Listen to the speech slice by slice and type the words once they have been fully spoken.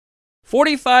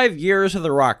45 Years of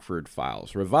the Rockford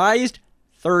Files, revised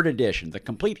 3rd edition. The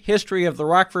complete history of the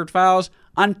Rockford Files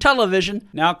on television,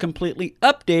 now completely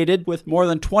updated with more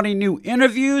than 20 new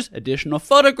interviews, additional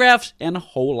photographs, and a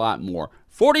whole lot more.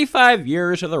 45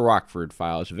 Years of the Rockford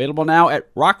Files, available now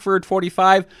at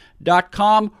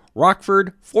rockford45.com,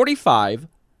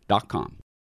 rockford45.com.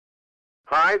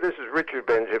 Hi, this is Richard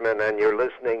Benjamin, and you're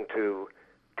listening to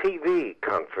TV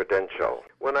Confidential.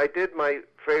 When I did my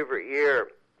favorite year,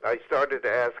 I started to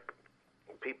ask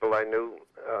people I knew,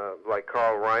 like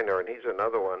Carl Reiner, and he's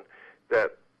another one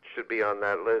that should be on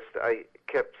that list. I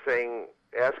kept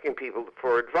asking people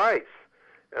for advice.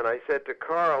 And I said to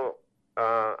Carl,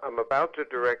 I'm about to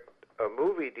direct a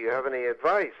movie. Do you have any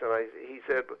advice? And he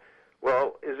said,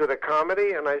 well, is it a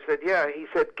comedy? And I said, yeah. He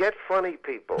said, get funny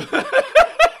people.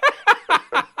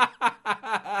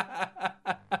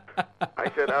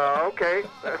 I said, okay,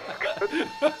 that's good.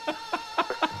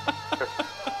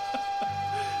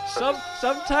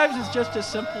 Sometimes it's just as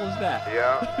simple as that.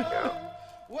 Yeah.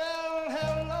 Well,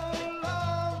 hello,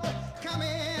 love, come in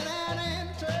and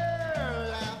enter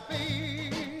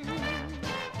laughing.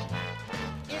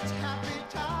 It's happy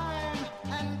time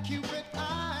and Cupid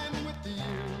time with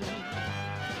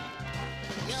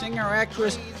you.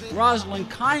 Singer-actress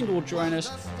Rosalind Kind will join us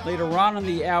later on in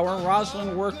the hour.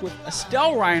 Rosalind worked with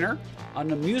Estelle Reiner on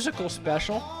the musical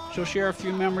special. She'll share a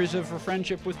few memories of her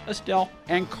friendship with Estelle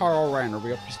and Carl Reiner. We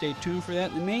hope you stay tuned for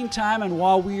that. In the meantime, and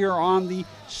while we are on the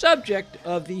subject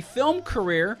of the film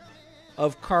career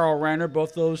of Carl Reiner,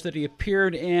 both those that he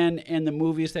appeared in and the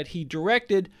movies that he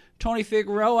directed, Tony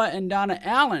Figueroa and Donna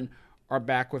Allen are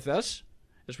back with us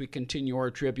as we continue our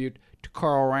tribute to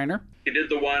Carl Reiner. He did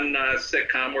the one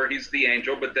sitcom where he's the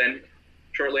angel, but then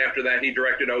shortly after that he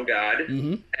directed Oh God,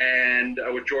 and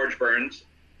with George Burns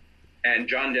and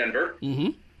John Denver.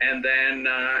 And then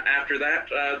after that,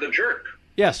 The Jerk.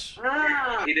 Yes.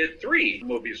 He did 3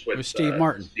 movies with Steve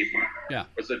Martin. Yeah. It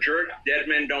was The Jerk, Dead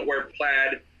Men Don't Wear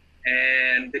Plaid,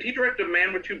 and did he direct A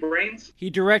Man with Two Brains? He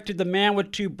directed The Man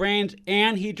with Two Brains,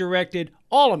 and he directed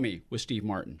All of Me with Steve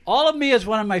Martin. All of Me is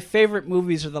one of my favorite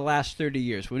movies of the last 30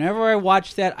 years. Whenever I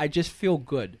watch that, I just feel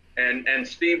good. And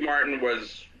Steve Martin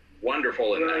was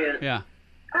wonderful in that. Yeah.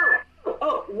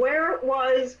 Oh, where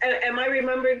was, am I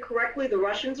remembering correctly, The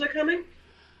Russians Are Coming?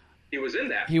 He was in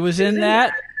that. He was in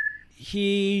that.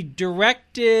 He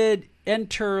directed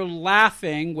Enter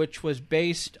Laughing, which was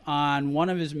based on one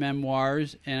of his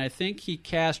memoirs, and I think he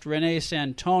cast Renee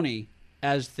Santoni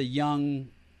as the young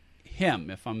him,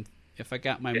 if I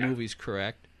got my movies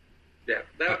correct. Yeah,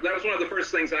 that was one of the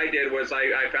first things I did was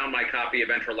I found my copy of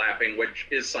Enter Laughing, which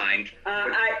is signed.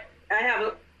 I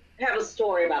have a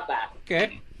story about that.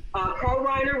 Okay. Carl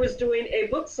Reiner was doing a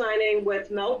book signing with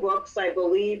Mel Brooks, I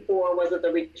believe, for, was it The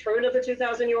Return of the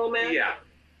 2,000-Year-Old Man? Yeah.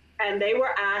 And they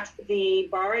were at the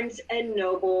Barnes &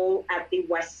 Noble at the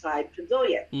West Side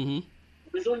Pavilion. It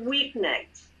was a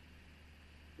weeknight.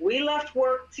 We left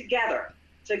work together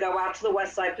to go out to the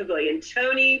West Side Pavilion.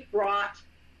 Tony brought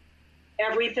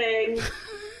everything.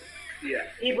 Yeah.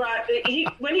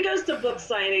 When he goes to book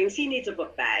signings, he needs a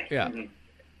book bag. Yeah.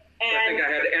 And I think I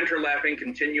had Enter Laughing,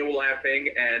 Continue Laughing,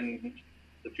 and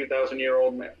the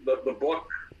 2,000-Year-Old Man, the book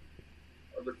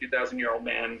of the 2,000-Year-Old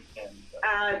Man.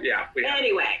 And,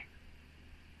 anyway,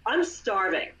 I'm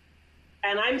starving.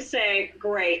 And I'm saying,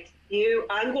 great,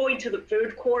 I'm going to the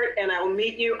food court and I'll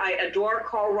meet you. I adore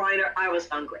Carl Reiner. I was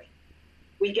hungry.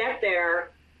 We get there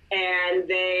and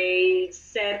they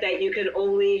said that you could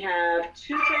only have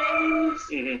 2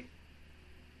 things.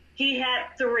 He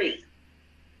had 3.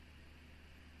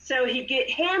 So he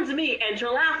hands me Enter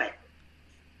Laughing.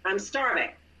 I'm starving.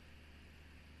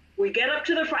 We get up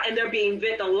to the front, and they're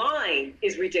the line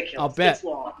is ridiculous. I'll bet. It's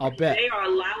long. I'll bet. They are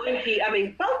allowing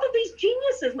people, both of these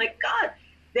geniuses, my God,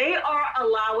 they are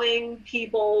allowing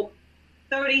people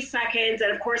 30 seconds,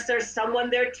 and of course there's someone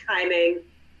there timing.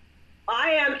 I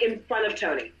am in front of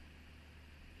Tony,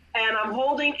 and I'm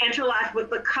holding Enter Laughing with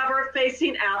the cover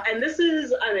facing out, and this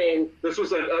was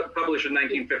published in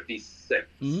 1956.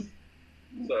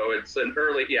 So it's an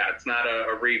early, it's not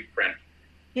a reprint.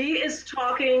 He is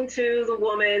talking to the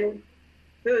woman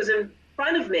who's in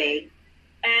front of me,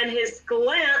 and his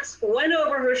glance went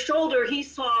over her shoulder. He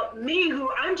saw me,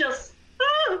 who I'm just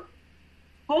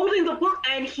holding the book,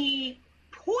 and he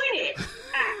pointed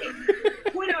at me,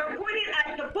 pointed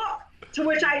at the book, to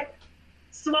which I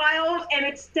smiled and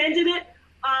extended it.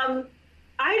 I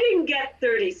didn't get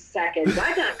 30 seconds.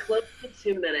 I got close to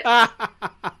 2 minutes. I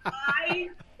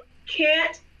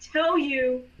can't tell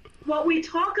you what we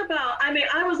talk about.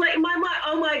 I was like,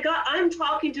 oh my God, I'm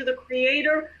talking to the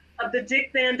creator of the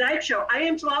Dick Van Dyke Show. I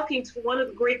am talking to one of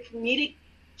the great comedic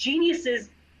geniuses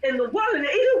in the water. And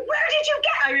he said, where did you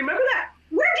get? I remember that.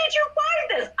 Where did you find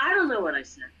this? I don't know what I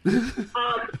said. The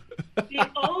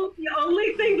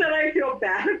only thing that I feel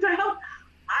bad about,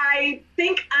 I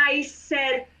think I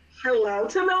said hello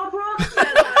to Mel Brooks.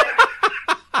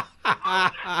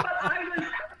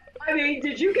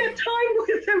 Did you get time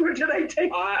with him, or did I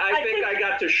take? I think I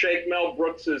got to shake Mel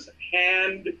Brooks's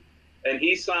hand, and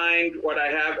he signed what I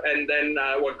have. And then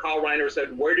when Carl Reiner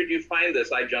said, "Where did you find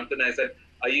this?" I jumped in and I said,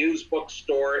 "A used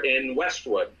bookstore in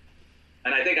Westwood."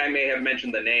 And I think I may have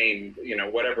mentioned the name,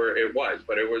 whatever it was,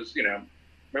 but it was,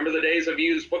 remember the days of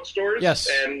used bookstores? Yes.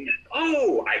 And,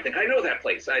 I think I know that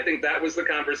place. I think that was the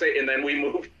conversation. And then we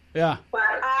moved. Yeah.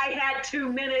 But I had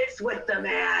 2 minutes with the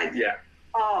man. Yeah.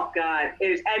 Oh, God.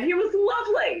 And he was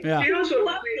lovely. Yeah. He also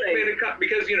lovely. made a cut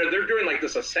because, they're doing like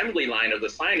this assembly line of the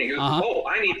signing. He was,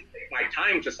 I need to take my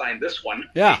time to sign this one.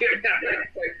 Yeah.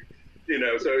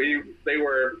 So they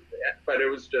were, but it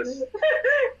was just.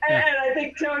 And I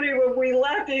think, Tony, when we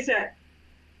left, he said,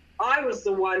 I was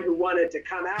the one who wanted to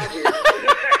come out here.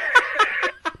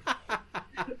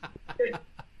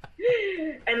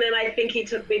 And then I think he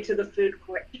took me to the food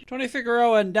court. Tony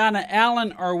Figueroa and Donna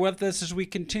Allen are with us as we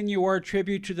continue our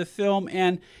tribute to the film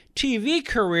and TV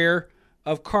career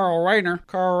of Carl Reiner.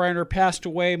 Carl Reiner passed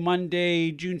away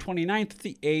Monday, June 29th at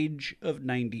the age of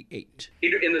 98.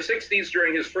 In the 60s,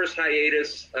 during his first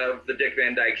hiatus of the Dick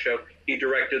Van Dyke Show, he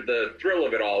directed The Thrill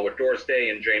of It All with Doris Day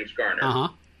and James Garner. Uh-huh.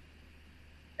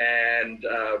 And,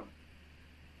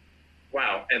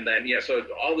 wow. And then, so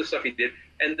all the stuff he did.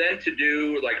 And then to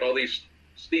do, like, all these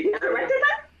Steve... He directed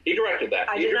that? He directed that.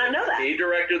 I did not know that. He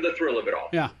directed The Thrill of It All.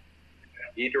 Yeah.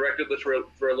 He directed The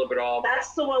Thrill of It All.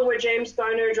 That's the one where James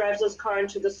Garner drives his car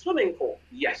into the swimming pool.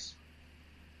 Yes.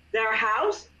 Their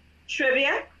house,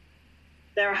 trivia,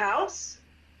 their house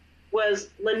was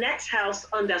Lynette's house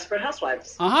on Desperate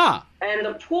Housewives. Uh-huh. And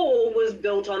the pool was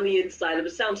built on the inside of a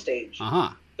soundstage.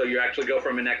 Uh-huh. So you actually go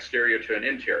from an exterior to an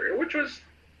interior, which was...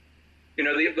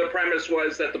 the premise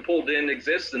was that the pool didn't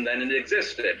exist, and then it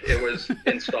existed. It was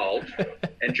installed,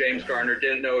 and James Garner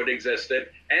didn't know it existed,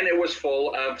 and it was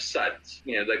full of suds.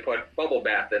 They put bubble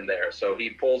bath in there, so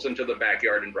he pulls into the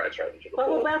backyard and drives right into the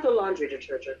Bubble pool. bath or laundry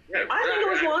detergent? Yeah, I think it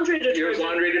was laundry detergent. It was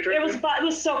laundry detergent? It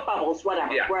was soap bubbles,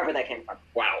 whatever, Yeah. wherever they came from.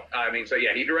 Wow.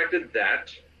 He directed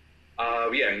that.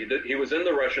 He was in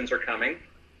The Russians Are Coming.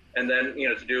 And then,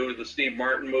 to do the Steve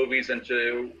Martin movies and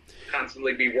to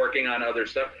constantly be working on other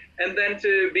stuff. And then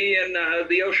to be in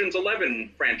the Ocean's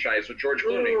 11 franchise with George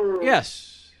Clooney. Ooh.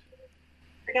 Yes.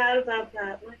 Forgot about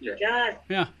that. My God.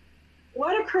 Yeah.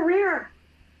 What a career.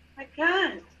 My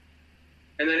God.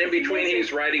 And then in between,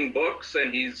 he's writing books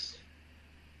and he's,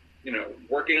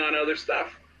 working on other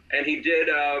stuff. And he did,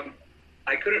 I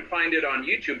couldn't find it on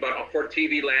YouTube, but for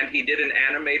TV Land, he did an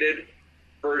animated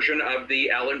version of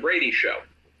the Alan Brady Show.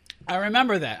 I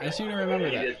remember that. I seem to remember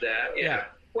He that. did that, yeah.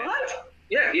 What?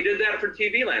 Yeah, he did that for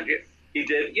TV Land. He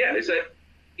did, yeah. He said,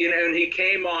 and he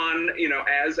came on,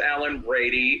 as Alan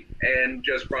Brady and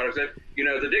just brought us in.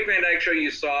 The Dick Van Dyke Show, you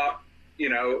saw,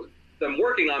 them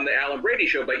working on the Alan Brady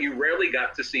Show, but you rarely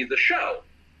got to see the show.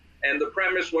 And the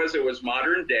premise was it was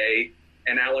modern day,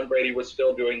 and Alan Brady was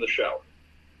still doing the show.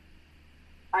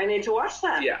 I need to watch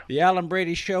that. Yeah. The Alan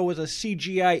Brady Show was a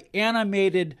CGI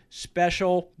animated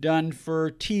special done for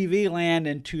TV Land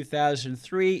in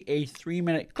 2003. A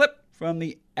 3-minute clip from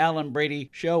the Alan Brady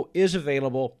Show is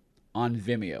available on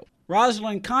Vimeo.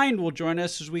 Rosalind Kind will join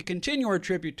us as we continue our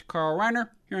tribute to Carl Reiner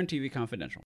here on TV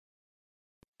Confidential.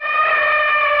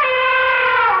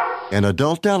 An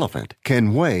adult elephant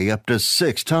can weigh up to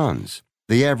 6 tons.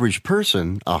 The average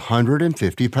person,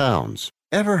 150 pounds.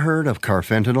 Ever heard of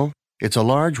carfentanil? It's a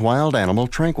large wild animal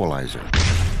tranquilizer.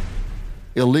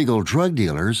 Illegal drug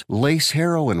dealers lace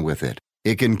heroin with it.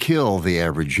 It can kill the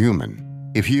average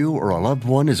human. If you or a loved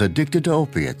one is addicted to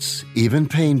opiates, even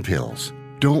pain pills,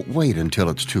 don't wait until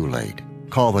it's too late.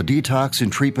 Call the Detox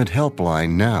and Treatment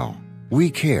Helpline now. We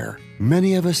care.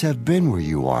 Many of us have been where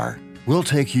you are. We'll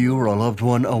take you or a loved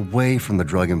one away from the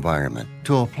drug environment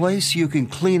to a place you can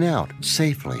clean out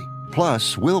safely.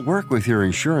 Plus, we'll work with your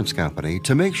insurance company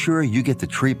to make sure you get the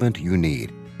treatment you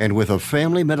need. And with a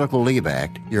Family Medical Leave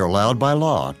Act, you're allowed by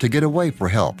law to get away for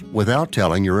help without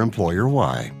telling your employer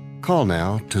why. Call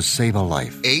now to save a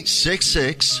life.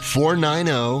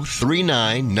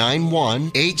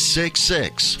 866-490-3991.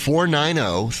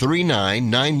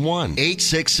 866-490-3991.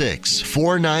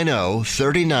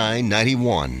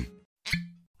 866-490-3991.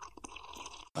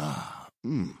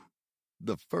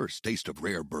 The first taste of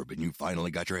rare bourbon you finally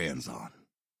got your hands on.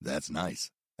 That's nice.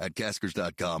 At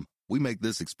Caskers.com, we make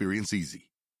this experience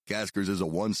easy. Caskers is a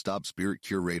one-stop spirit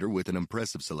curator with an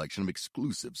impressive selection of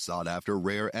exclusive, sought-after,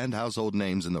 rare, and household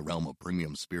names in the realm of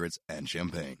premium spirits and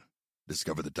champagne.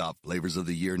 Discover the top flavors of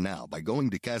the year now by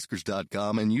going to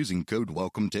Caskers.com and using code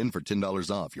WELCOME10 for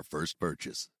 $10 off your first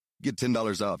purchase. Get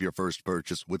 $10 off your first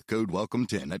purchase with code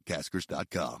WELCOME10 at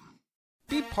Caskers.com.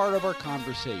 Be part of our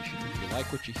conversation. If you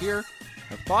like what you hear,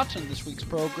 have thoughts on this week's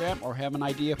program, or have an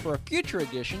idea for a future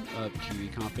edition of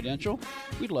TV Confidential,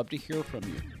 we'd love to hear from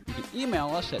you. You can email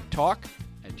us at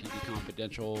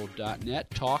talk@tvconfidential.net,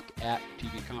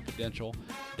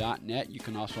 talk@tvconfidential.net. You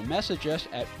can also message us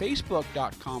at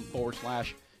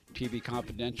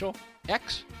facebook.com/tvconfidential,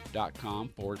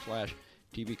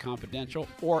 x.com/tvconfidential,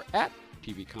 or at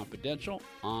TV Confidential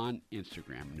on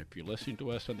Instagram. And if you're listening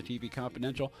to us on the TV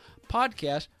Confidential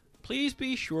podcast, please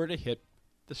be sure to hit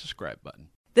the subscribe button.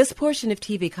 This portion of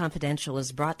TV Confidential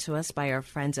is brought to us by our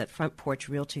friends at Front Porch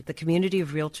Realty, the community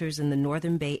of realtors in the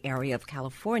Northern Bay area of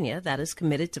California that is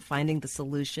committed to finding the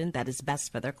solution that is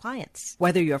best for their clients.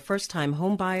 Whether you're a first-time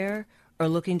home buyer or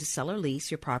looking to sell or lease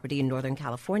your property in Northern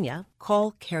California,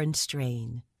 call Karen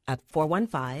Strain at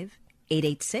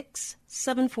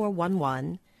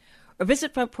 415-886-7411 or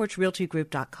visit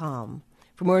frontporchrealtygroup.com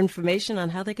for more information on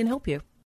how they can help you.